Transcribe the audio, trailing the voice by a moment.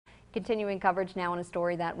Continuing coverage now on a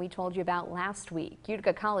story that we told you about last week.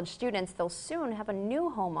 Utica College students, they'll soon have a new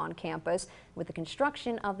home on campus with the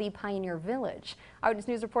construction of the Pioneer Village. Eyewitness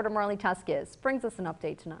News reporter Marley Tuskis brings us an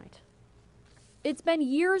update tonight. It's been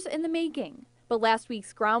years in the making, but last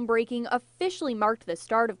week's groundbreaking officially marked the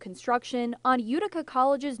start of construction on Utica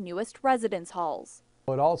College's newest residence halls.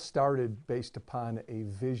 It all started based upon a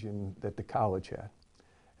vision that the college had,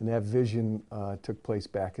 and that vision took place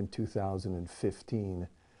back in 2015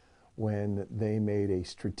 when they made a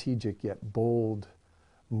strategic yet bold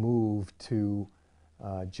move to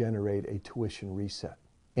generate a tuition reset.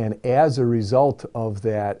 And as a result of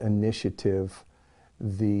that initiative,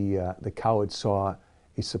 the college saw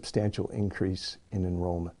a substantial increase in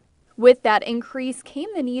enrollment. With that increase came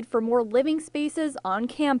the need for more living spaces on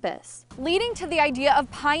campus, leading to the idea of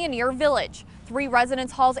Pioneer Village, 3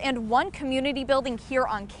 residence halls and 1 community building here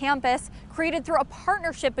on campus, created through a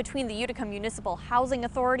partnership between the Utica Municipal Housing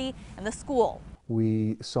Authority and the school.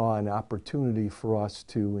 We saw an opportunity for us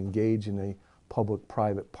to engage in a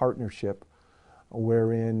public-private partnership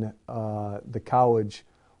wherein the college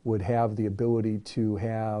would have the ability to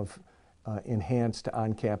have enhanced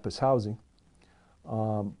on-campus housing,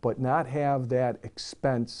 but not have that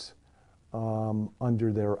expense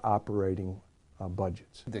under their operating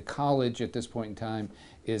budgets. The college at this point in time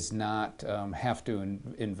is not have to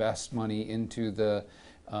invest money into the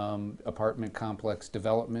apartment complex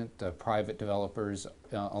development. Private developers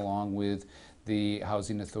along with the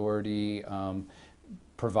housing authority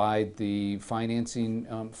provide the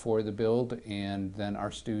financing for the build, and then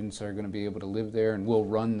our students are going to be able to live there and we'll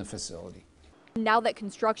run the facility. Now that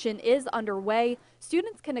construction is underway,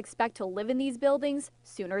 students can expect to live in these buildings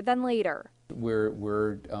sooner than later.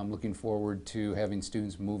 We're looking forward to having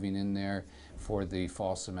students moving in there for the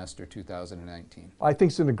fall semester 2019. I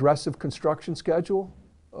think it's an aggressive construction schedule,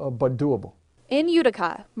 but doable. In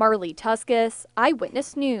Utica, Marley Tuskis,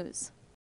 Eyewitness News.